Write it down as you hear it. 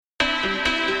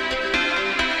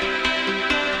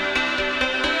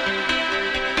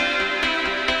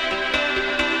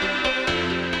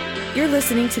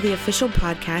listening to the official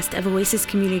podcast of Oasis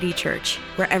Community Church,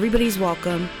 where everybody's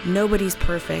welcome, nobody's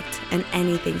perfect, and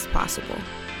anything's possible.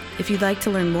 If you'd like to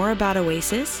learn more about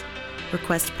Oasis,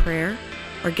 request prayer,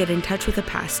 or get in touch with a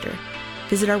pastor,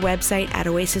 visit our website at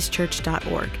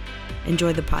oasischurch.org.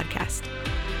 Enjoy the podcast.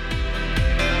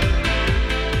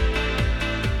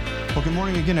 Well, good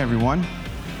morning again, everyone.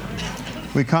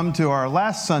 We come to our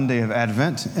last Sunday of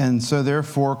Advent, and so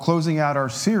therefore closing out our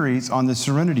series on the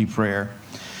Serenity Prayer.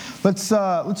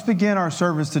 Let's begin our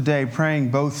service today praying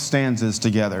both stanzas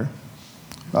together.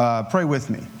 Pray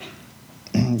with me.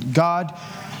 God,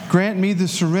 grant me the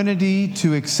serenity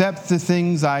to accept the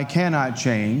things I cannot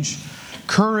change,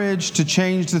 courage to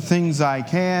change the things I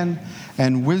can,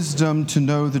 and wisdom to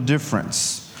know the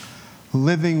difference.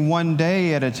 Living one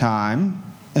day at a time,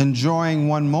 enjoying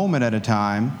one moment at a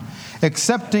time,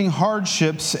 accepting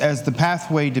hardships as the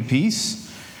pathway to peace,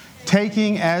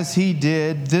 taking as he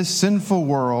did this sinful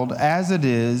world as it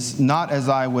is, not as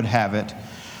I would have it,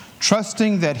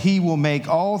 trusting that he will make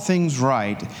all things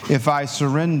right if I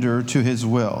surrender to his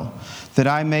will, that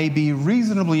I may be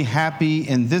reasonably happy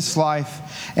in this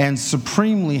life and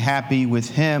supremely happy with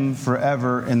him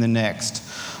forever in the next.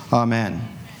 Amen.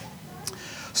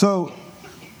 So,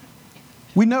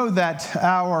 we know that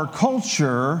our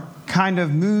culture kind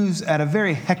of moves at a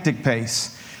very hectic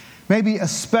pace, maybe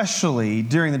especially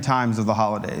during the times of the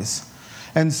holidays.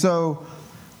 And so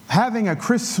having a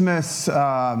Christmas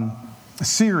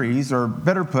series, or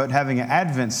better put, having an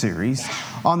Advent series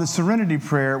on the Serenity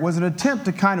Prayer was an attempt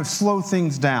to kind of slow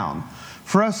things down,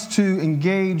 for us to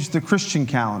engage the Christian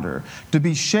calendar, to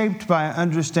be shaped by an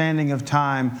understanding of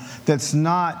time that's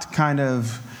not kind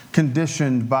of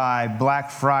conditioned by Black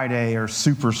Friday or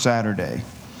Super Saturday.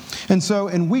 And so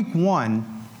in week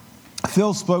 1,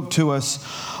 Phil spoke to us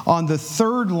on the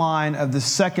third line of the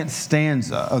second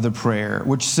stanza of the prayer,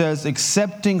 which says,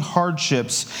 accepting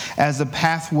hardships as a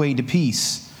pathway to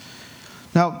peace.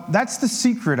 Now, that's the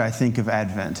secret, I think, of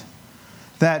Advent.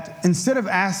 That instead of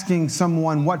asking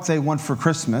someone what they want for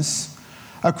Christmas,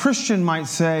 a Christian might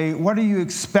say, what are you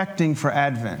expecting for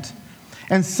Advent?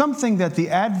 And something that the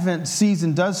Advent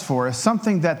season does for us,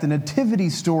 something that the nativity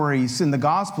stories in the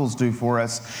Gospels do for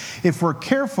us, if we're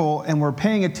careful and we're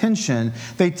paying attention,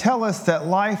 they tell us that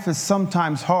life is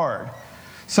sometimes hard.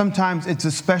 Sometimes it's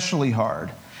especially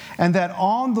hard. And that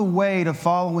on the way to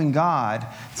following God,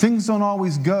 things don't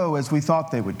always go as we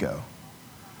thought they would go.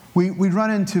 We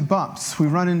run into bumps. We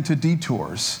run into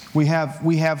detours. We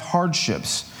have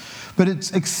hardships. But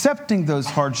it's accepting those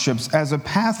hardships as a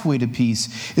pathway to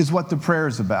peace is what the prayer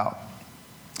is about.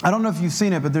 I don't know if you've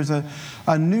seen it, but there's a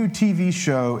new TV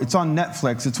show. It's on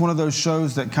Netflix. It's one of those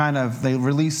shows that kind of, they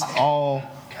release all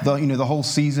the whole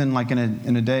season like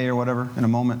in a day or whatever, in a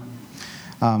moment.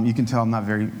 You can tell I'm not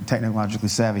very technologically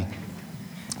savvy.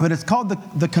 But it's called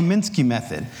the Kominsky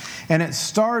Method. And it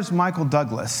stars Michael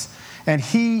Douglas. And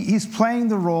he's playing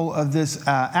the role of this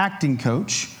acting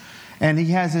coach. And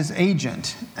he has his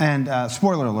agent, and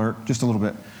spoiler alert, just a little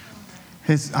bit.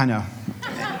 I know,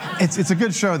 it's a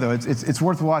good show though. It's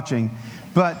worth watching.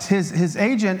 But his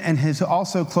agent and his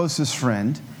also closest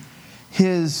friend,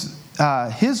 his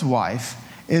wife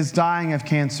is dying of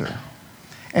cancer,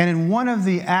 and in one of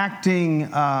the acting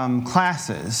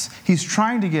classes, he's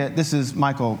trying to get. This is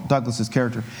Michael Douglas's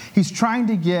character. He's trying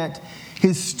to get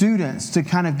his students to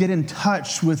kind of get in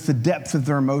touch with the depth of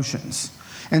their emotions.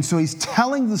 And so he's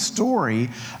telling the story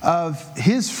of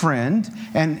his friend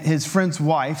and his friend's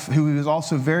wife, who he was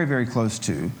also very, very close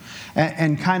to,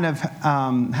 and kind of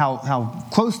how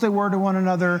close they were to one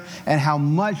another and how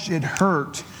much it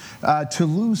hurt to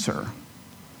lose her.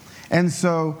 And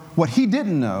so what he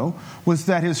didn't know was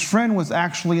that his friend was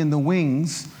actually in the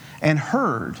wings and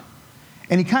heard.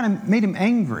 And he kind of made him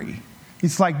angry.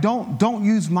 It's like, don't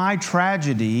use my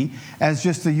tragedy as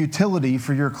just a utility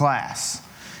for your class.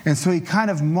 And so he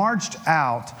kind of marched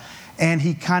out and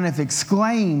he kind of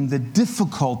exclaimed the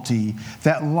difficulty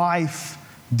that life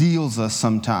deals us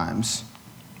sometimes.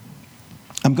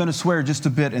 I'm going to swear just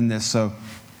a bit in this, so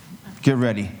get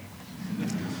ready.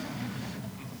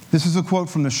 This is a quote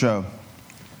from the show.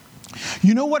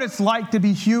 You know what it's like to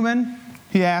be human?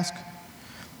 He asked.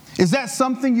 Is that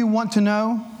something you want to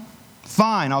know?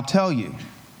 Fine, I'll tell you.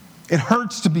 It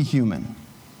hurts to be human.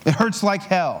 It hurts like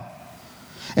hell.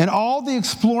 And all the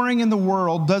exploring in the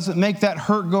world doesn't make that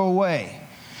hurt go away.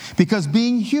 Because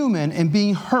being human and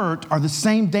being hurt are the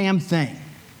same damn thing.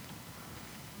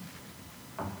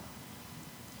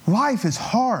 Life is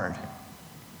hard.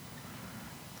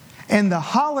 And the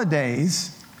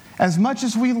holidays, as much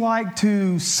as we like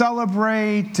to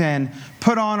celebrate and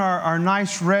put on our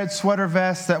nice red sweater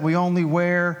vests that we only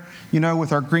wear,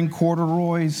 with our green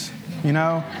corduroys, you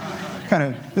know?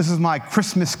 This is my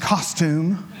Christmas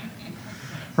costume,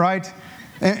 right?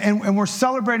 And we're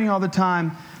celebrating all the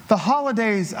time. The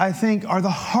holidays, I think, are the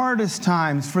hardest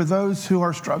times for those who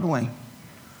are struggling,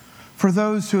 for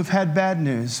those who have had bad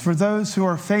news, for those who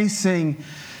are facing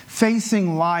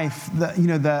life,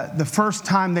 the first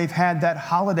time they've had that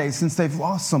holiday since they've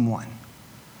lost someone.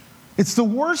 It's the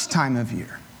worst time of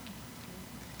year.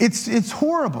 It's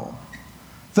horrible.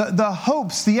 The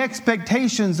hopes, the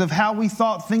expectations of how we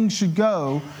thought things should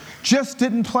go just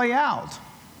didn't play out.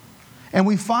 And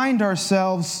we find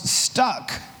ourselves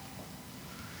stuck.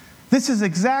 This is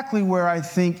exactly where I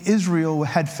think Israel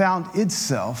had found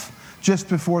itself just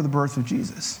before the birth of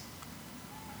Jesus.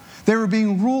 They were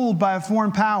being ruled by a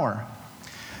foreign power.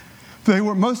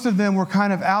 Most of them were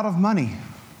kind of out of money.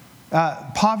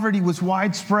 Poverty was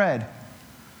widespread.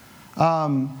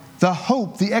 The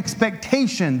hope, the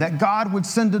expectation that God would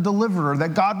send a deliverer,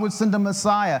 that God would send a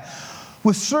Messiah,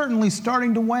 was certainly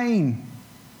starting to wane.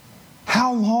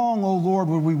 How long, O Lord,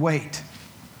 would we wait?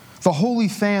 The Holy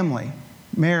Family,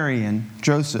 Mary and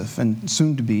Joseph, and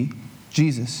soon to be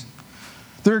Jesus,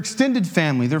 their extended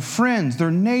family, their friends,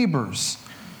 their neighbors,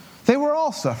 they were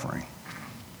all suffering.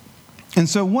 And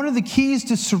so one of the keys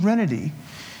to serenity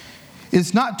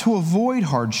is not to avoid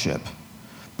hardship,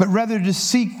 but rather to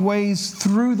seek ways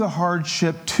through the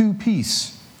hardship to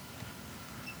peace.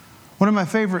 One of my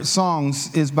favorite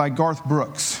songs is by Garth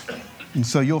Brooks. And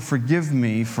so you'll forgive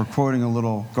me for quoting a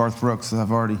little Garth Brooks.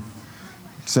 I've already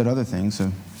said other things.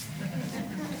 So.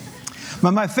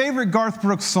 But my favorite Garth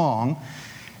Brooks song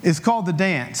is called The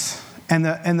Dance. And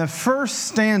the first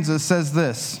stanza says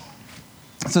this.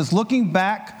 It says, looking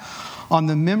back on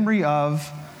the memory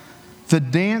of the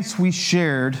dance we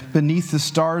shared beneath the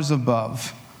stars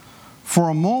above. For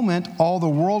a moment, all the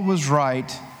world was right.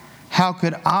 How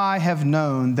could I have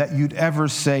known that you'd ever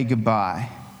say goodbye?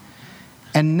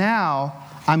 And now,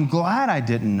 I'm glad I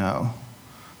didn't know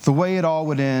the way it all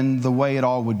would end, the way it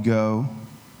all would go.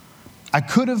 I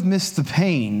could have missed the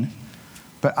pain,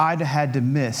 but I'd have had to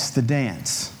miss the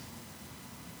dance.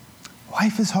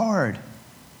 Life is hard.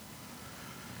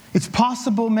 It's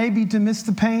possible maybe to miss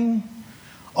the pain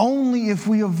only if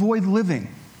we avoid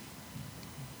living.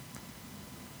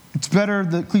 It's better,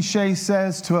 the cliche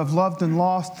says, to have loved and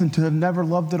lost than to have never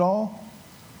loved at all.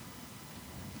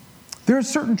 There is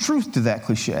certain truth to that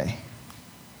cliche.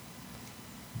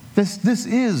 This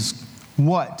is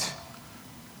what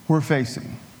we're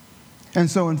facing. And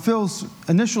so in Phil's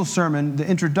initial sermon, the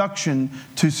introduction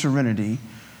to serenity,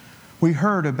 we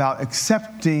heard about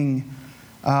accepting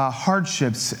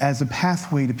hardships as a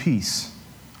pathway to peace.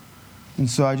 And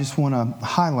so I just want to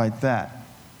highlight that.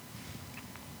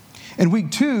 In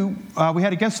week 2, we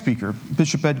had a guest speaker,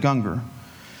 Bishop Ed Gungor.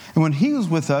 And when he was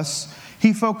with us,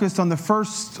 he focused on the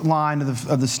first line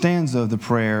of the stanza of the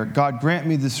prayer, God grant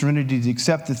me the serenity to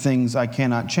accept the things I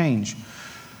cannot change.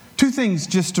 2 things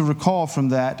just to recall from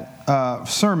that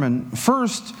sermon.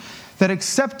 First, that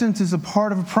acceptance is a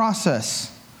part of a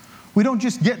process. We don't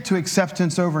just get to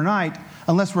acceptance overnight,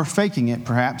 unless we're faking it,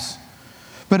 perhaps.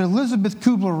 But Elizabeth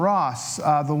Kubler-Ross,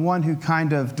 the one who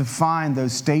kind of defined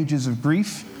those stages of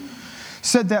grief,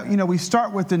 said that, we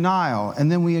start with denial,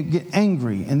 and then we get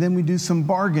angry, and then we do some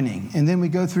bargaining, and then we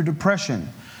go through depression.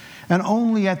 And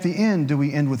only at the end do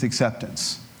we end with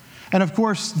acceptance. And of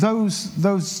course,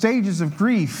 those stages of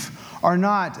grief are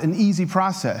not an easy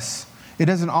process. It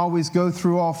doesn't always go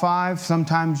through all 5.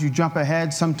 Sometimes you jump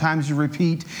ahead, sometimes you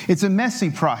repeat. It's a messy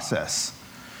process.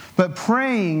 But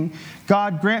praying,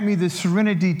 God grant me the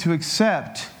serenity to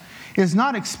accept, is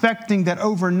not expecting that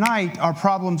overnight our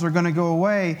problems are going to go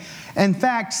away. In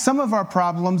fact, some of our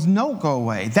problems don't go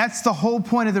away. That's the whole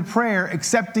point of the prayer,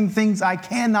 accepting things I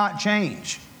cannot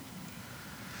change.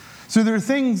 So there are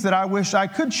things that I wish I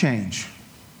could change.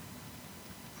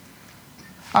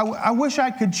 I wish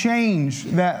I could change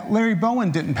that Larry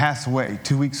Bowen didn't pass away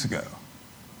 2 weeks ago.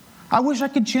 I wish I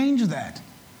could change that.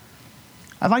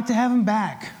 I'd like to have him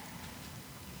back.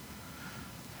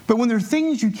 But when there are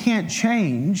things you can't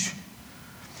change,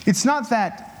 it's not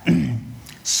that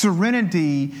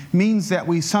serenity means that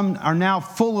we are now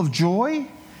full of joy.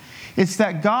 It's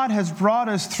that God has brought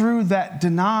us through that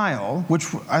denial, which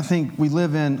I think we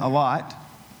live in a lot,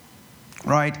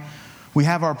 right? We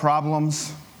have our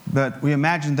problems, but we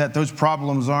imagine that those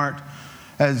problems aren't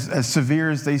as severe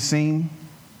as they seem.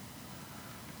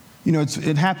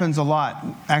 It happens a lot,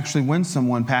 actually, when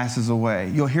someone passes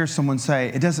away. You'll hear someone say,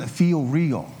 it doesn't feel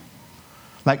real.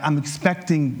 Like, I'm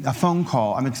expecting a phone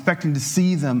call. I'm expecting to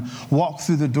see them walk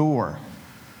through the door.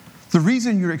 The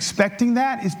reason you're expecting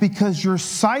that is because your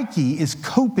psyche is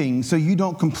coping so you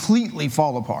don't completely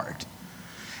fall apart.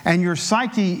 and your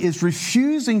psyche is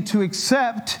refusing to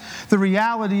accept the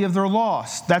reality of their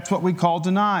loss. That's what we call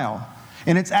denial.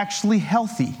 And it's actually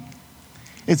healthy.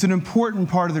 It's an important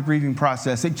part of the grieving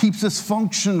process. It keeps us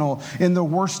functional in the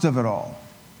worst of it all.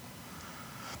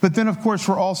 But then, of course,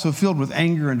 we're also filled with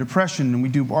anger and depression, and we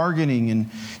do bargaining, and,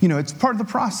 it's part of the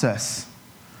process.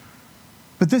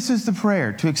 But this is the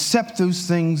prayer, to accept those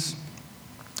things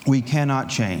we cannot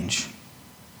change.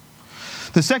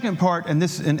 The second part, and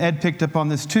Ed picked up on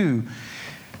this too,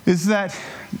 is that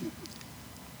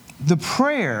the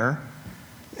prayer,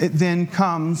 it then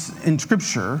comes in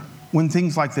Scripture when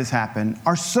things like this happen,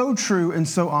 are so true and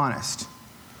so honest.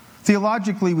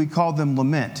 Theologically, we call them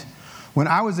lament. When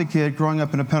I was a kid growing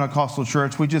up in a Pentecostal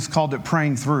church, we just called it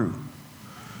praying through,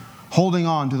 holding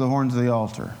on to the horns of the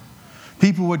altar.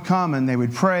 People would come and they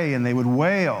would pray and they would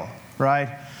wail,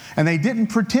 right? And they didn't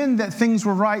pretend that things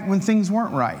were right when things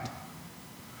weren't right.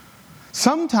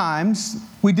 Sometimes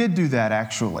we did do that,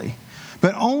 actually,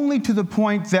 but only to the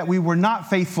point that we were not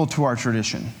faithful to our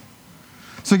tradition.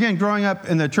 So again, growing up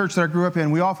in the church that I grew up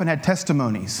in, we often had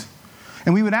testimonies.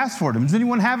 And we would ask for them. Does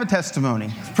anyone have a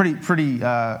testimony? It's pretty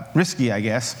risky, I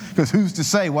guess, because who's to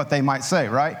say what they might say,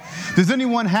 right? Does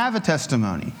anyone have a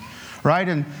testimony, right?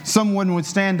 And someone would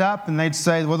stand up and they'd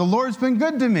say, well, the Lord's been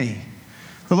good to me.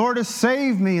 The Lord has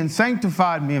saved me and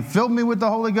sanctified me and filled me with the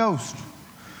Holy Ghost.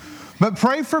 But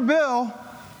pray for Bill,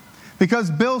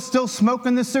 because Bill's still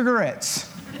smoking the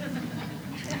cigarettes.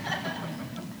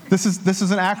 This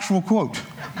is an actual quote.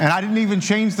 And I didn't even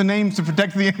change the names to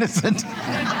protect the innocent.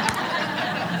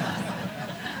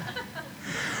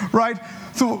 Right?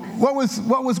 So what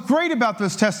was great about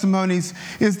those testimonies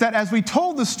is that as we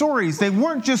told the stories, they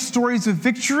weren't just stories of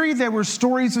victory, they were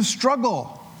stories of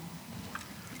struggle.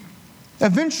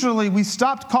 Eventually, we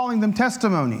stopped calling them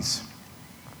testimonies,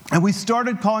 and we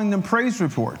started calling them praise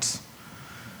reports,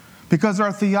 because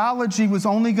our theology was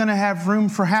only going to have room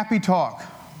for happy talk,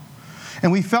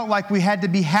 and we felt like we had to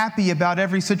be happy about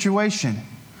every situation.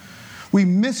 We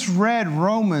misread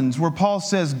Romans, where Paul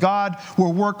says God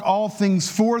will work all things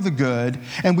for the good,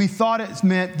 and we thought it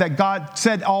meant that God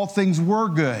said all things were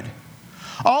good.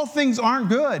 All things aren't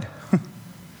good.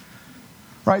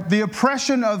 Right? The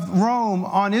oppression of Rome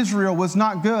on Israel was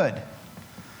not good.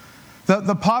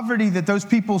 The poverty that those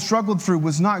people struggled through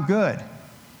was not good.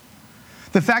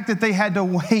 The fact that they had to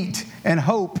wait and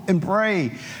hope and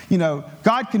pray.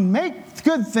 God can make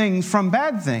good things from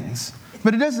bad things,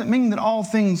 but it doesn't mean that all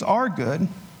things are good.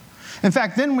 In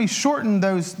fact, then we shortened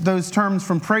those terms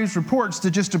from praise reports to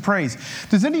just a praise.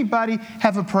 Does anybody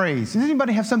have a praise? Does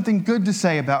anybody have something good to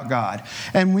say about God?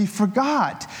 And we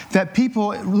forgot that people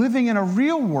living in a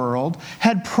real world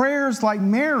had prayers like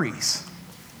Mary's.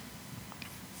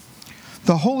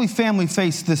 The Holy Family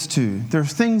faced this too.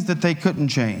 There's things that they couldn't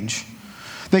change.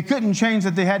 They couldn't change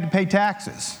that they had to pay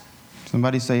taxes.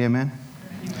 Somebody say amen.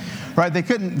 Right? They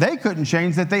couldn't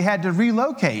change that they had to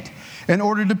relocate in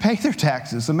order to pay their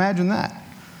taxes. Imagine that.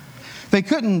 They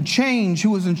couldn't change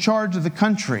who was in charge of the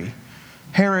country,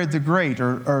 Herod the Great,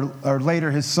 or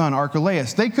later his son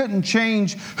Archelaus. They couldn't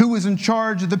change who was in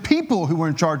charge of the people who were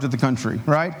in charge of the country,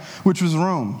 right? Which was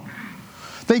Rome.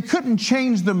 They couldn't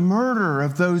change the murder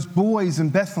of those boys in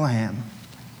Bethlehem.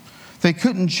 They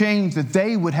couldn't change that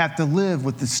they would have to live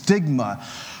with the stigma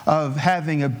of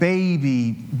having a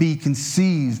baby be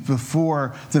conceived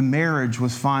before the marriage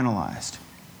was finalized.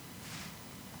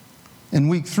 In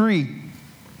week 3,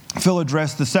 Phil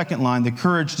addressed the second line, the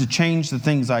courage to change the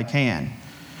things I can.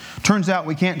 Turns out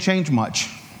we can't change much.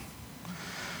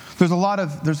 There's a lot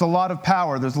of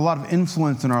power, there's a lot of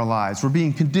influence in our lives. We're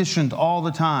being conditioned all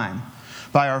the time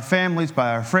by our families,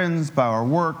 by our friends, by our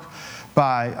work,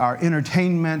 by our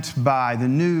entertainment, by the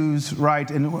news, right?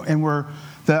 And we're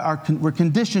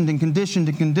conditioned and conditioned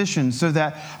and conditioned so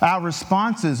that our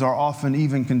responses are often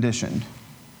even conditioned.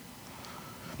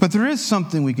 But there is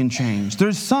something we can change.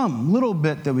 There's some little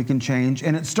bit that we can change,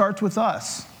 and it starts with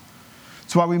us.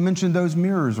 That's why we mentioned those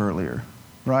mirrors earlier,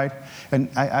 right? And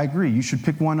I agree, you should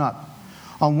pick one up.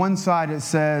 On one side it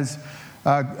says,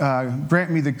 grant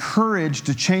me the courage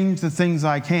to change the things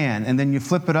I can. And then you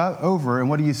flip it over, and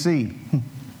what do you see?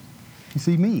 You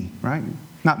see me, right?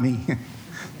 Not me.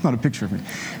 It's not a picture of me.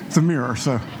 It's a mirror,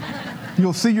 so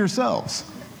you'll see yourselves.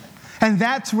 And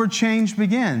that's where change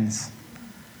begins.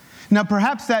 Now,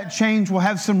 perhaps that change will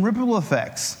have some ripple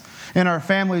effects in our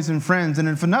families and friends. And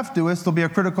if enough do us, there'll be a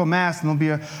critical mass, and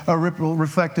there'll be a ripple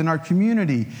reflect in our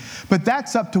community. But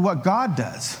that's up to what God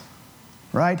does,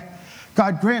 right?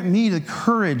 God, grant me the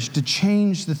courage to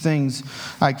change the things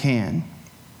I can.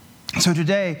 So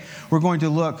today, we're going to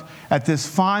look at this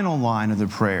final line of the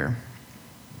prayer,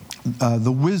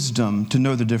 the wisdom to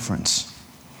know the difference.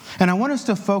 And I want us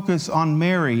to focus on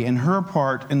Mary and her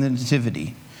part in the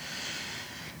Nativity.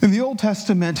 In the Old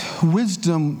Testament,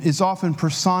 wisdom is often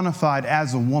personified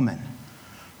as a woman.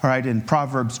 All right, in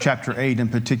Proverbs chapter 8 in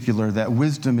particular, that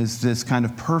wisdom is this kind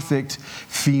of perfect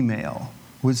female.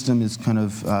 Wisdom is kind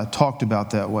of talked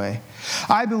about that way.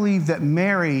 I believe that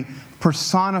Mary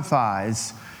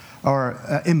personifies or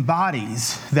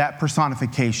embodies that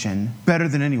personification better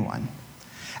than anyone.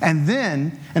 And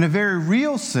then, in a very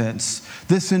real sense,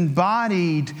 this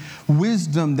embodied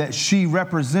wisdom that she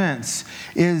represents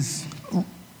is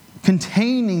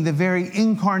containing the very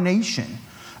incarnation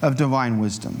of divine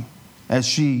wisdom, as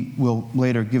she will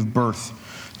later give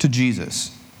birth to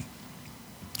Jesus.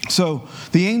 So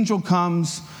the angel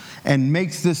comes and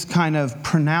makes this kind of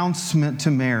pronouncement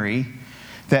to Mary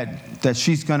that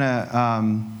she's going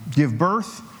to give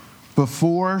birth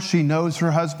before she knows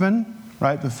her husband,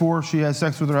 right? Before she has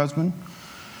sex with her husband,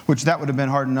 which that would have been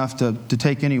hard enough to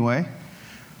take anyway.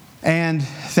 And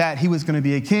that he was going to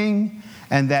be a king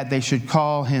and that they should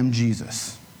call him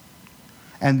Jesus.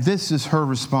 And this is her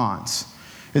response.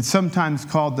 It's sometimes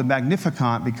called the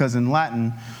Magnificat because in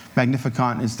Latin,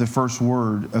 Magnificat is the first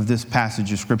word of this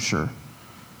passage of Scripture.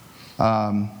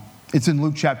 It's in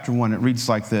Luke chapter 1. It reads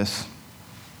like this.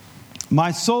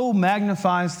 My soul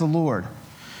magnifies the Lord,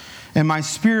 and my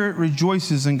spirit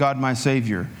rejoices in God my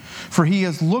Savior, for he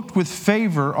has looked with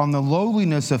favor on the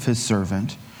lowliness of his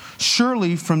servant.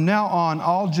 Surely from now on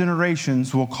all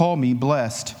generations will call me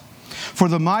blessed. For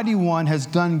the Mighty One has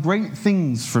done great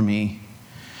things for me,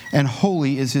 and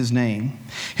holy is his name.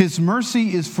 His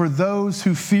mercy is for those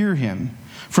who fear him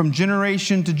from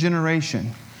generation to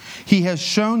generation. He has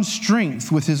shown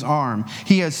strength with his arm.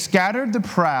 He has scattered the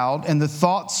proud and the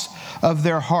thoughts of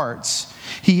their hearts.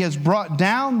 He has brought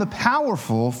down the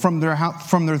powerful from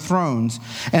their thrones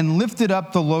and lifted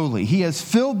up the lowly. He has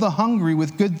filled the hungry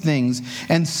with good things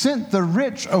and sent the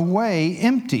rich away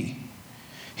empty.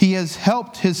 He has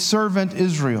helped his servant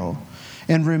Israel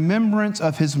in remembrance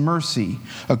of his mercy,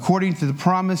 according to the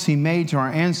promise he made to our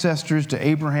ancestors, to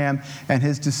Abraham and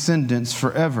his descendants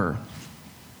forever.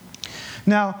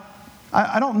 Now,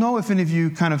 I don't know if any of you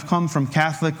kind of come from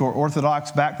Catholic or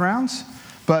Orthodox backgrounds,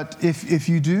 but if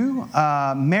you do,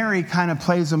 Mary kind of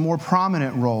plays a more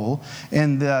prominent role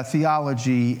in the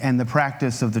theology and the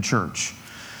practice of the church.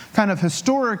 Kind of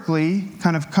historically,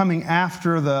 kind of coming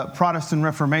after the Protestant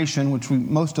Reformation, which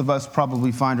most of us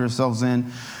probably find ourselves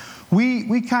in,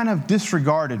 we kind of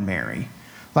disregarded Mary.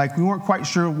 Like, we weren't quite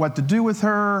sure what to do with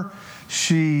her.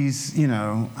 She's,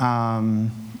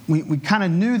 we kind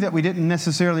of knew that we didn't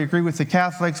necessarily agree with the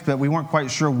Catholics, but we weren't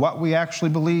quite sure what we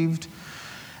actually believed.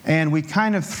 And we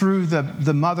kind of threw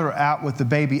the mother out with the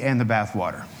baby and the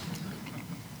bathwater.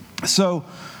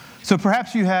 So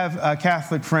perhaps you have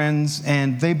Catholic friends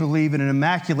and they believe in an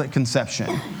immaculate conception,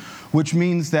 which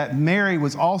means that Mary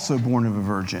was also born of a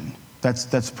virgin.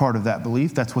 That's part of that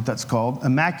belief. That's what that's called.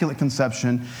 Immaculate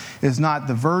conception is not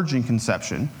the virgin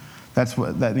conception.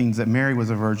 That means that Mary was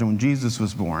a virgin when Jesus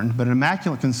was born. But an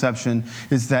immaculate conception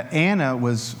is that Anna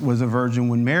was a virgin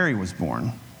when Mary was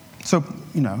born. So,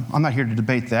 I'm not here to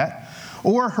debate that.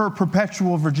 Or her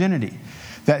perpetual virginity,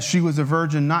 that she was a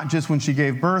virgin not just when she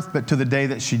gave birth, but to the day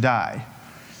that she died.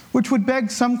 Which would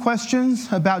beg some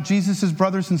questions about Jesus'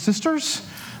 brothers and sisters.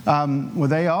 Were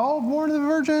they all born of the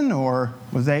virgin? Or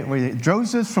were they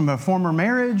Joseph from a former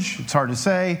marriage? It's hard to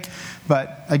say.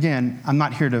 But again, I'm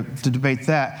not here to debate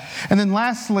that. And then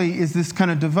lastly is this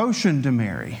kind of devotion to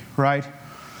Mary, right?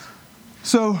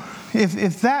 So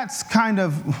if that's kind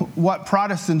of what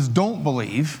Protestants don't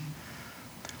believe,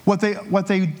 what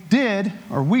they did,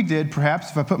 or we did perhaps,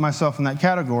 if I put myself in that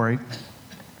category,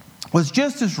 was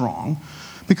just as wrong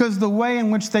because the way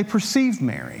in which they perceived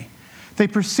Mary. They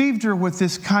perceived her with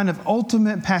this kind of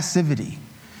ultimate passivity,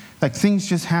 like things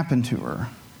just happened to her.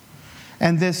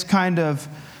 And this kind of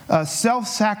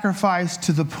self-sacrifice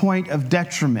to the point of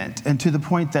detriment and to the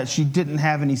point that she didn't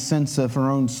have any sense of her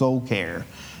own soul care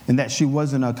and that she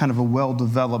wasn't a kind of a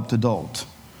well-developed adult.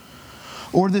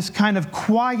 Or this kind of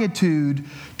quietude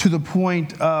to the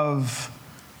point of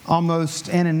almost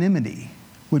anonymity,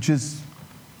 which is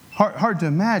hard to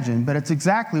imagine, but it's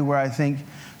exactly where I think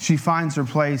she finds her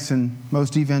place in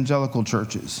most evangelical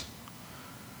churches.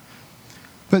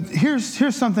 But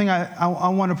here's something I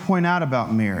want to point out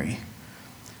about Mary.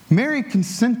 Mary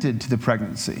consented to the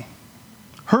pregnancy.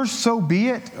 Her so be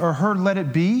it or her let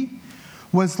it be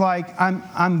was like,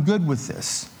 I'm good with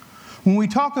this. When we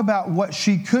talk about what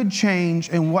she could change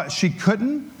and what she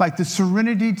couldn't, like the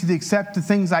serenity to accept the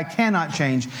things I cannot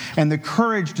change and the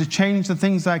courage to change the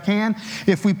things I can,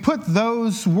 if we put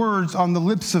those words on the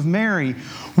lips of Mary,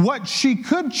 what she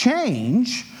could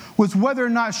change was whether or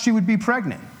not she would be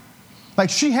pregnant. Like,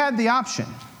 she had the option.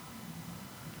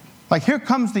 Like, here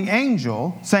comes the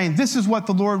angel saying, this is what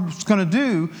the Lord's going to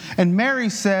do. And Mary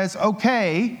says,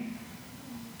 okay,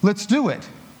 let's do it.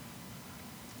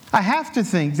 I have to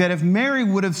think that if Mary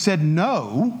would have said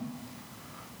no,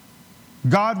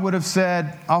 God would have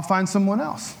said, I'll find someone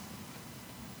else.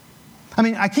 I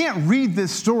mean, I can't read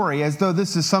this story as though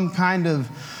this is some kind of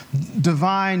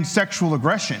divine sexual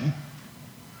aggression.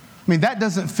 I mean, that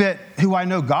doesn't fit who I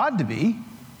know God to be.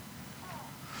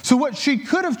 So what she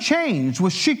could have changed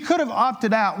was she could have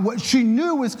opted out what she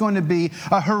knew was going to be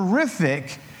a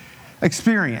horrific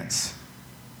experience.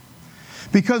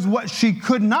 Because what she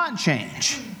could not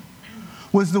change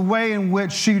was the way in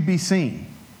which she would be seen.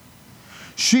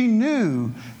 She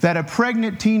knew that a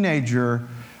teenager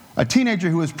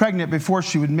who was pregnant before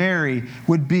she would marry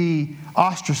would be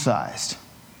ostracized.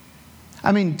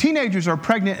 I mean, teenagers are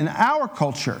pregnant in our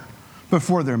culture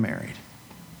before they're married.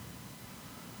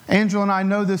 Angela and I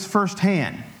know this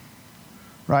firsthand,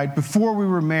 right? Before we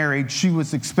were married, she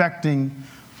was expecting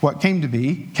what came to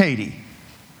be Katie.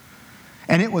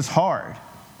 And it was hard.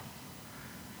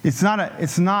 It's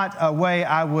not a way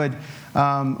I would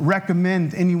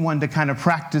recommend anyone to kind of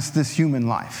practice this human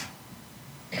life.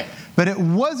 But it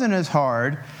wasn't as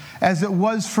hard as it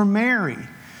was for Mary.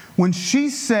 When she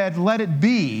said, let it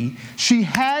be, she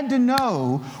had to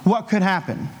know what could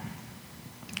happen.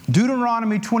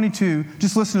 Deuteronomy 22,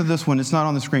 just listen to this one, it's not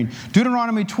on the screen.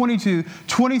 Deuteronomy 22,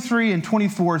 23 and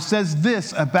 24 says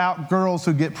this about girls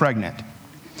who get pregnant.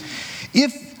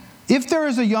 If there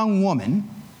is a young woman,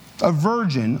 a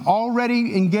virgin,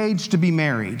 already engaged to be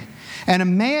married, and a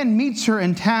man meets her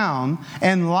in town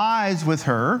and lies with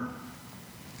her,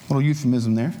 little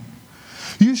euphemism there,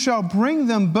 you shall bring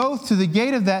them both to the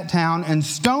gate of that town and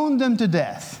stone them to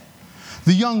death.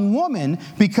 The young woman,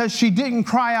 because she didn't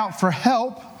cry out for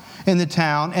help in the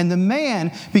town, and the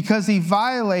man, because he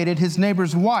violated his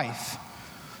neighbor's wife.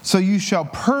 So you shall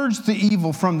purge the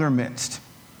evil from their midst.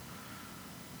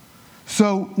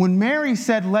 So when Mary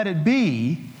said, let it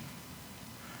be,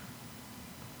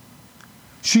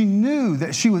 she knew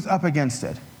that she was up against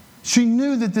it. She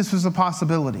knew that this was a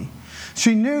possibility.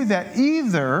 She knew that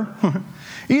either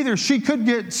she could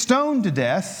get stoned to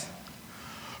death,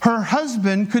 her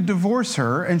husband could divorce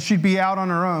her, and she'd be out on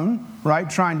her own, right,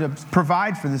 trying to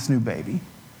provide for this new baby.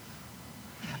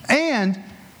 And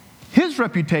his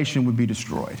reputation would be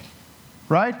destroyed,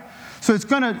 right? So it's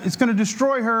going to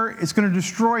destroy her, it's going to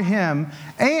destroy him,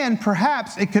 and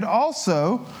perhaps it could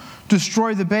also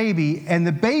destroy the baby and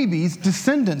the baby's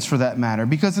descendants for that matter.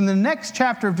 Because in the next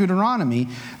chapter of Deuteronomy,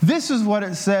 this is what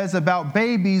it says about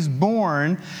babies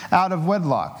born out of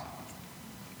wedlock.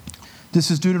 This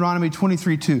is Deuteronomy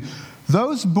 23:2.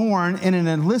 Those born in an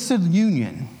illicit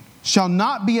union shall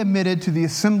not be admitted to the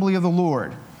assembly of the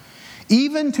Lord,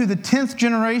 even to the 10th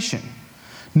generation.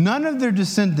 None of their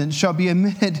descendants shall be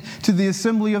admitted to the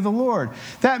assembly of the Lord.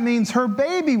 That means her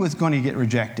baby was going to get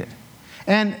rejected.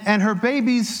 And her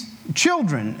baby's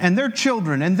children, and their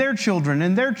children, and their children,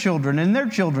 and their children, and their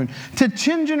children, to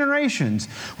 10 generations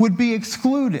would be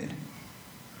excluded.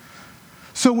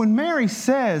 So when Mary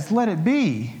says, let it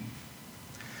be,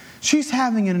 she's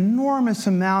having an enormous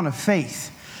amount of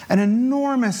faith, an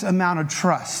enormous amount of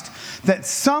trust that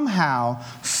somehow,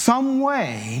 some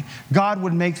way, God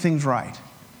would make things right.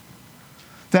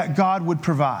 That God would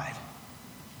provide.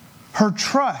 Her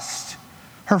trust,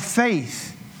 her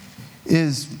faith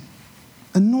is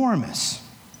enormous.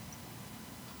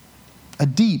 A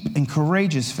deep and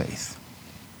courageous faith.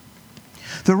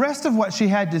 The rest of what she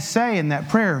had to say in that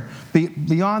prayer,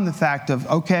 beyond the fact of,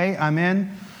 okay, I'm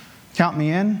in, count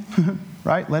me in,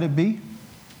 right, let it be,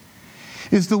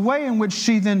 is the way in which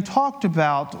she then talked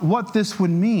about what this would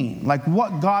mean, like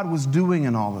what God was doing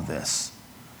in all of this.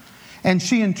 And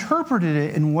she interpreted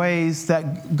it in ways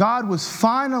that God was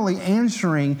finally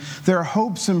answering their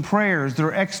hopes and prayers,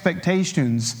 their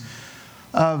expectations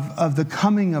of the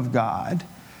coming of God,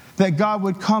 that God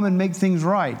would come and make things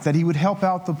right, that he would help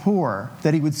out the poor,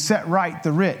 that he would set right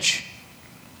the rich.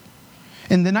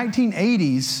 In the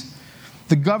 1980s,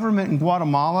 the government in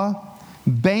Guatemala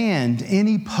banned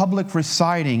any public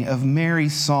reciting of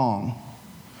Mary's song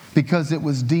because it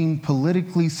was deemed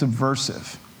politically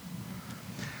subversive.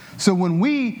 So when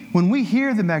we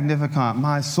hear the Magnificat,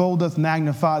 my soul doth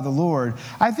magnify the Lord,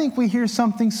 I think we hear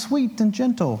something sweet and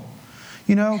gentle.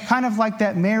 You know, kind of like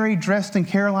that Mary dressed in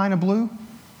Carolina blue.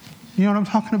 You know what I'm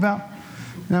talking about?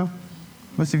 No?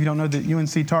 Most of you don't know the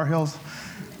UNC Tar Heels?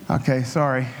 Okay,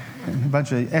 sorry. A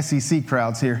bunch of SEC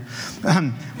crowds here.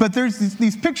 But there's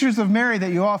these pictures of Mary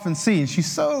that you often see, and she's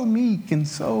so meek and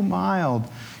so mild.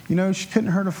 You know, she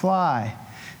couldn't hurt a fly.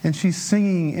 and she's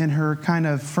singing in her kind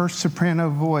of first soprano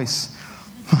voice,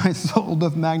 "My soul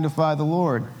doth magnify the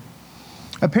Lord."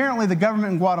 Apparently, the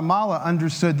government in Guatemala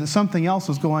understood that something else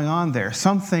was going on there,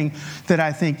 something that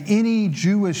I think any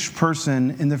Jewish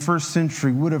person in the first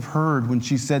century would have heard when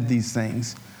she said these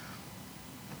things.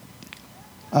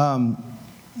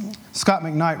 Scott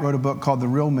McKnight wrote a book called The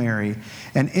Real Mary,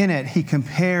 and in it he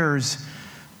compares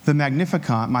the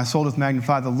Magnificat, "My soul doth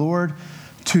magnify the Lord,"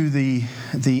 to the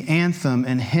anthem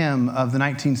and hymn of the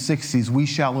 1960s, "We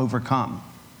Shall Overcome."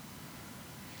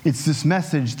 It's this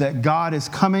message that God is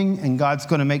coming and God's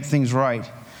going to make things right.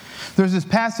 There's this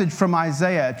passage from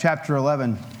Isaiah chapter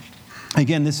 11.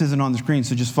 Again, this isn't on the screen,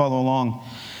 so just follow along.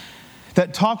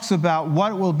 That talks about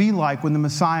what it will be like when the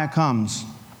Messiah comes.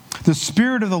 "The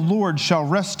Spirit of the Lord shall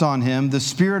rest on him, the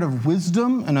Spirit of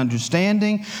wisdom and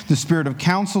understanding, the Spirit of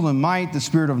counsel and might, the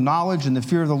Spirit of knowledge and the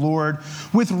fear of the Lord.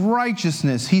 With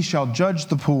righteousness he shall judge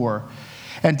the poor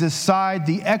and decide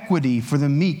the equity for the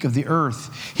meek of the earth.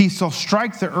 He shall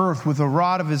strike the earth with the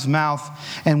rod of his mouth,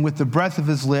 and with the breath of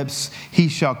his lips he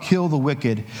shall kill the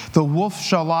wicked. The wolf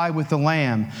shall lie with the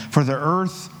lamb, for the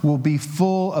earth will be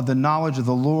full of the knowledge of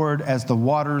the Lord as the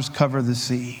waters cover the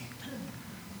sea."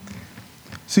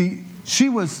 See, she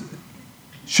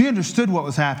understood what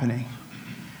was happening,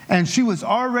 and she was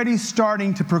already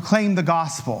starting to proclaim the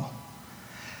gospel.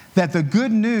 That the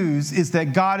good news is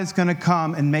that God is going to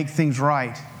come and make things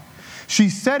right. She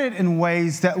said it in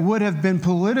ways that would have been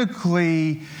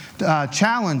politically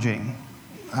challenging,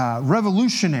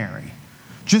 revolutionary,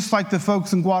 just like the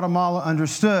folks in Guatemala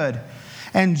understood.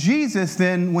 And Jesus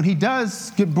then, when he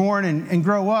does get born and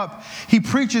grow up, he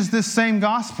preaches this same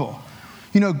gospel.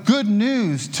 Good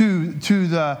news to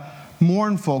the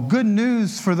mournful, good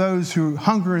news for those who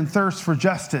hunger and thirst for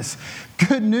justice,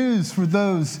 good news for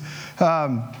those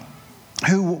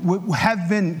who have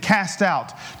been cast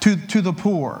out, to the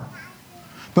poor.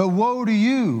 But woe to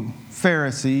you,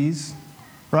 Pharisees,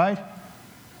 right?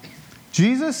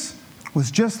 Jesus was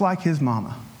just like his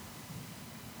mama.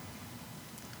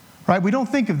 Right? We don't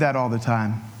think of that all the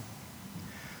time.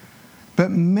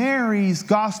 But Mary's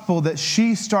gospel that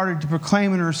she started to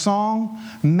proclaim in her song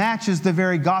matches the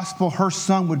very gospel her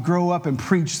son would grow up and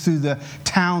preach through the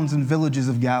towns and villages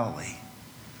of Galilee.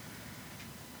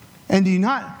 And do you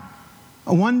not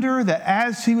wonder that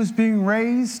as he was being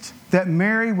raised, that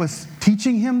Mary was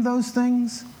teaching him those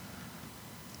things?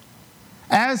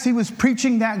 As he was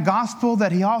preaching that gospel,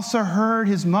 that he also heard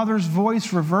his mother's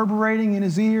voice reverberating in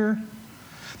his ear,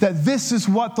 that this is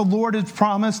what the Lord had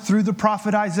promised through the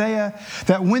prophet Isaiah,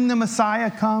 that when the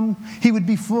Messiah come, he would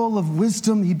be full of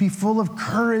wisdom, he'd be full of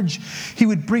courage, he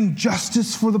would bring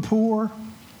justice for the poor.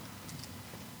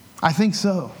 I think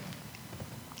so.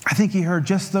 I think he heard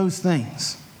just those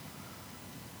things.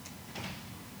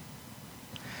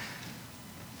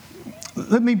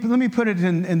 Let me put it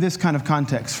in this kind of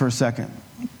context for a second.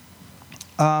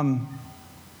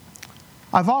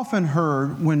 I've often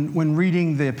heard when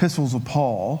reading the epistles of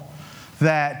Paul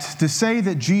that to say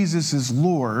that Jesus is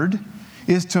Lord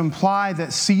is to imply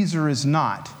that Caesar is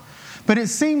not. But it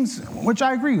seems, which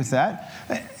I agree with that,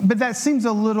 but that seems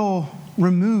a little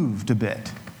removed a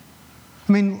bit.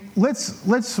 I mean,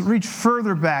 let's reach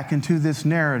further back into this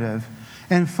narrative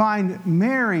and find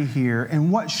Mary here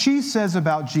and what she says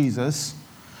about Jesus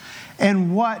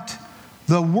and what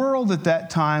the world at that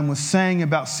time was saying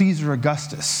about Caesar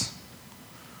Augustus,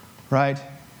 right?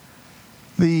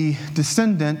 The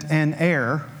descendant and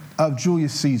heir of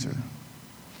Julius Caesar.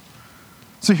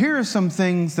 So here are some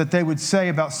things that they would say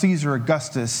about Caesar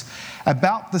Augustus.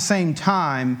 About the same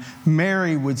time,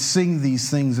 Mary would sing these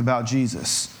things about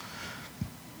Jesus.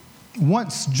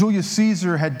 Once Julius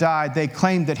Caesar had died, they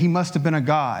claimed that he must have been a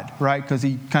god, right? Because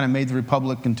he kind of made the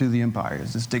republic into the empire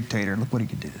as this dictator. Look what he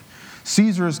could do.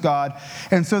 Caesar is God.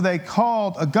 And so they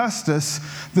called Augustus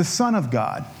the Son of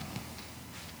God.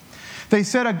 They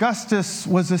said Augustus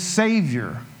was a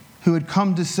savior who had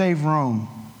come to save Rome.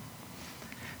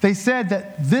 They said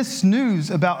that this news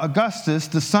about Augustus,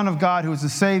 the Son of God who is a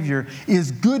savior,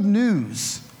 is good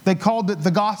news. They called it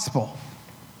the gospel.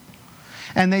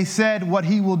 And they said what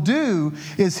he will do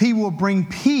is he will bring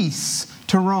peace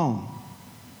to Rome.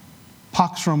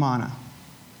 Pax Romana.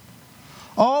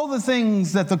 All the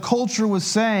things that the culture was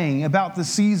saying about the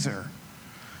Caesar,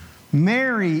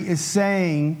 Mary is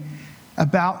saying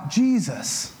about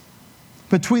Jesus.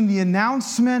 Between the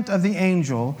announcement of the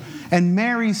angel and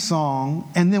Mary's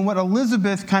song, and then what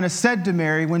Elizabeth kind of said to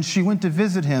Mary when she went to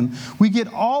visit him, we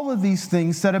get all of these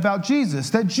things said about Jesus.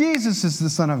 That Jesus is the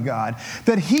Son of God,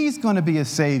 that he's going to be a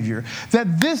Savior,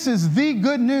 that this is the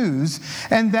good news,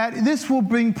 and that this will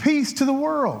bring peace to the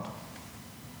world.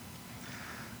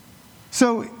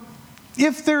 So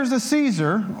if there's a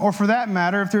Caesar, or for that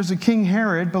matter, if there's a King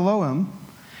Herod below him,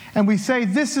 and we say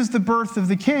this is the birth of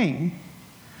the king,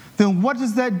 then what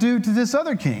does that do to this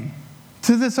other king,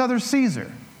 to this other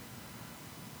Caesar?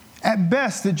 At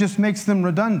best, it just makes them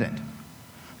redundant.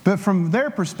 But from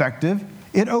their perspective,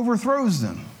 it overthrows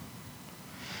them.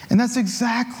 And that's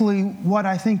exactly what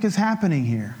I think is happening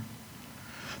here.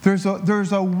 There's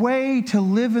a way to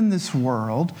live in this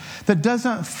world that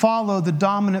doesn't follow the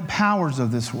dominant powers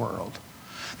of this world,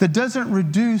 that doesn't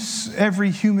reduce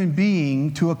every human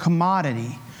being to a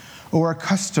commodity or a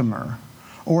customer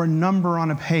or a number on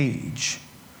a page,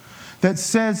 that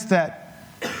says that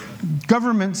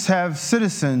governments have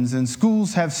citizens and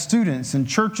schools have students and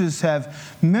churches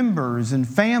have members and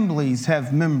families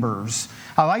have members.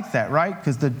 I like that, right?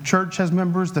 Because the church has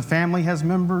members, the family has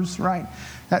members, right?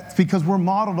 That's because we're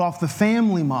modeled off the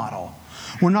family model.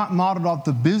 We're not modeled off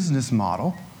the business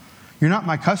model. You're not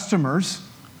my customers,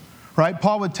 right?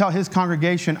 Paul would tell his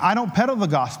congregation, I don't peddle the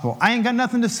gospel. I ain't got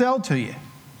nothing to sell to you,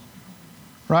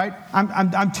 right?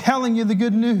 I'm telling you the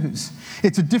good news.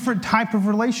 It's a different type of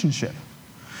relationship.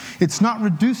 It's not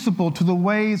reducible to the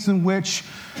ways in which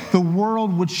the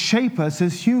world would shape us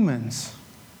as humans.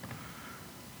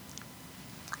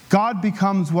 God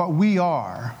becomes what we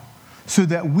are so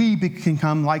that we can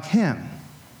become like him.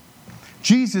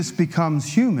 Jesus becomes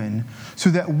human so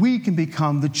that we can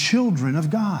become the children of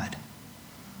God.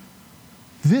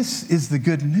 This is the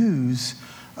good news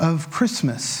of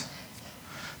Christmas.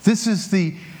 This is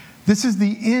the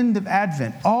end of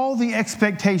Advent. All the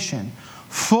expectation,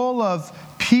 full of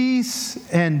peace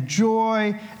and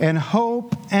joy and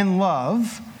hope and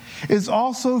love, is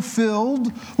also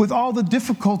filled with all the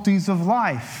difficulties of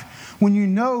life. When you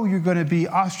know you're going to be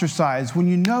ostracized, when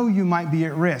you know you might be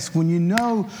at risk, when you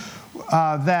know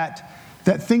that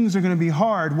things are going to be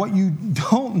hard, what you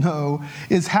don't know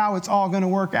is how it's all going to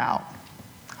work out.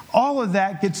 All of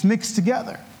that gets mixed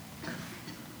together.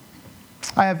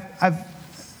 I've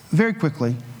very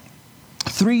quickly,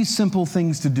 3 simple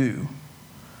things to do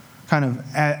kind of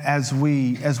as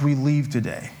we leave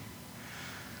today.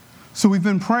 So we've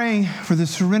been praying for the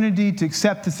serenity to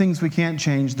accept the things we can't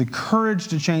change, the courage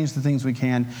to change the things we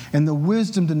can, and the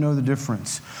wisdom to know the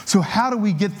difference. So how do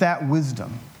we get that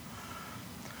wisdom?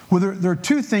 Well, there are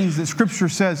 2 things that Scripture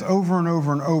says over and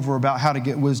over and over about how to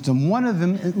get wisdom. One of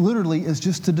them, literally, is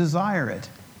just to desire it.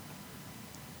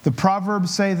 The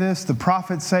Proverbs say this, the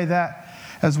prophets say that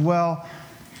as well,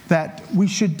 that we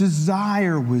should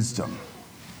desire wisdom.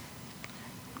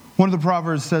 One of the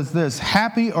Proverbs says this,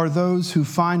 happy are those who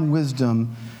find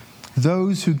wisdom,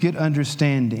 those who get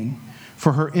understanding.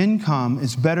 For her income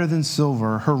is better than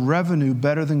silver, her revenue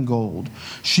better than gold.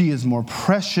 She is more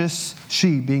precious,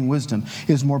 she being wisdom,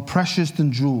 is more precious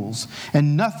than jewels,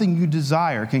 and nothing you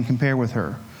desire can compare with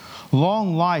her.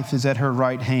 Long life is at her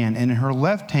right hand, and in her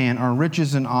left hand are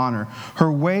riches and honor.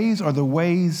 Her ways are the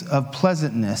ways of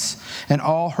pleasantness, and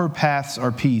all her paths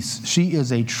are peace. She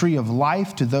is a tree of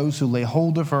life to those who lay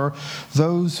hold of her,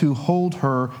 those who hold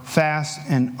her fast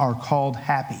and are called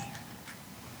happy.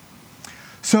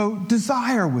 So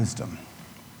desire wisdom.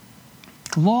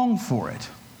 Long for it.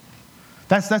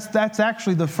 That's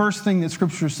actually the first thing that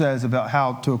Scripture says about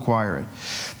how to acquire it.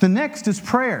 The next is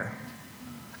prayer.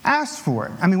 Ask for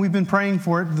it. I mean, we've been praying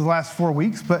for it the last 4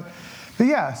 weeks, but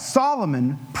yeah,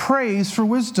 Solomon prays for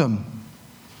wisdom.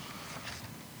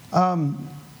 Again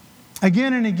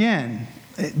and again,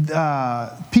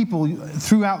 people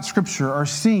throughout Scripture are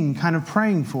seen kind of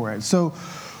praying for it. So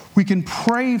we can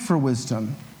pray for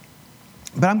wisdom.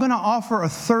 But I'm going to offer a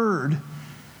third,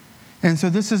 and so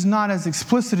this is not as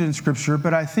explicit in Scripture,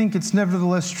 but I think it's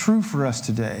nevertheless true for us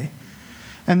today,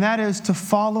 and that is to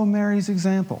follow Mary's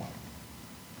example.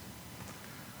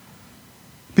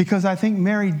 Because I think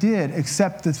Mary did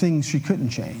accept the things she couldn't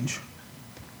change,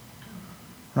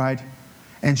 right?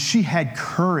 And she had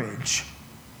courage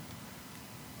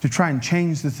to try and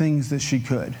change the things that she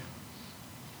could.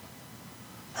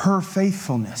 Her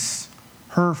faithfulness,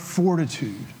 her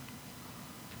fortitude.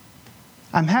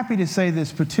 I'm happy to say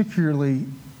this particularly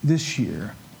this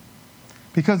year,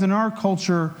 because in our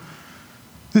culture,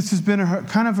 this has been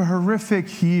kind of a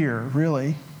horrific year,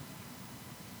 really.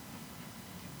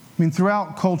 I mean,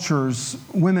 throughout cultures,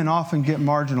 women often get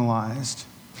marginalized.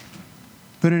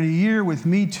 But in a year with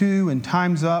Me Too and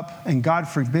Time's Up, and God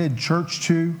forbid, Church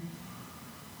Too,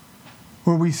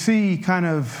 where we see kind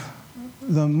of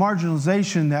the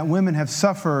marginalization that women have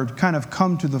suffered kind of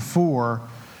come to the fore,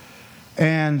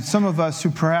 and some of us who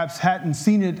perhaps hadn't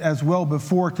seen it as well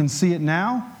before can see it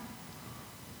now.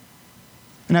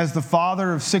 And as the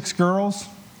father of 6 girls,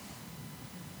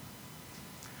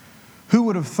 Who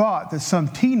would have thought that some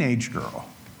teenage girl,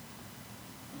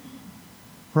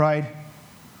 right,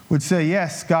 would say,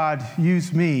 yes, God,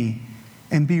 use me,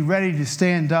 and be ready to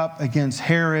stand up against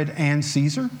Herod and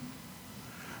Caesar,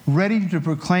 ready to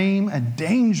proclaim a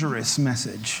dangerous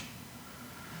message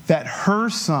that her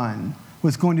son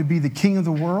was going to be the king of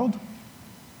the world?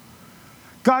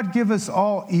 God, give us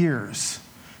all ears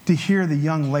to hear the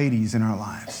young ladies in our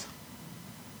lives,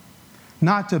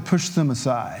 not to push them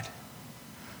aside,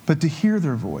 but to hear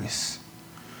their voice,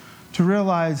 to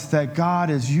realize that God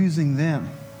is using them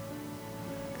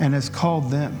and has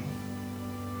called them.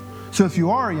 So if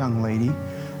you are a young lady,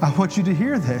 I want you to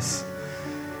hear this,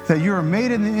 that you are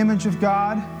made in the image of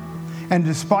God, and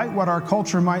despite what our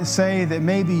culture might say that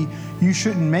maybe you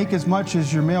shouldn't make as much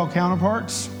as your male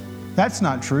counterparts, that's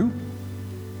not true.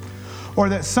 Or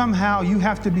that somehow you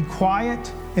have to be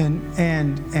quiet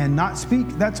and not speak,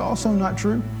 that's also not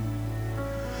true.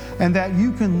 And that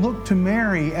you can look to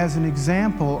Mary as an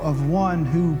example of one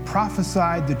who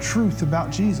prophesied the truth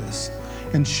about Jesus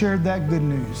and shared that good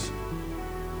news.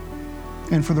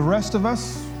 And for the rest of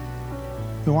us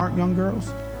who aren't young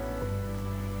girls,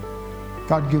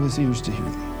 God, give us ears to hear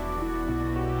them.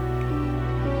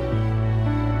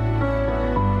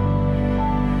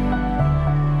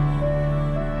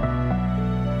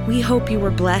 We hope you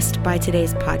were blessed by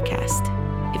today's podcast.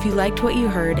 If you liked what you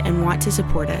heard and want to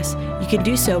support us, you can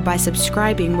do so by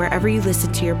subscribing wherever you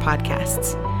listen to your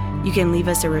podcasts. You can leave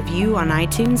us a review on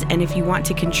iTunes, and if you want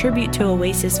to contribute to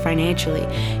Oasis financially,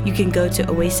 you can go to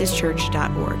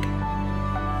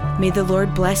oasischurch.org. May the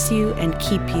Lord bless you and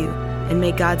keep you, and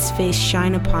may God's face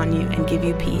shine upon you and give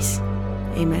you peace.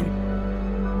 Amen.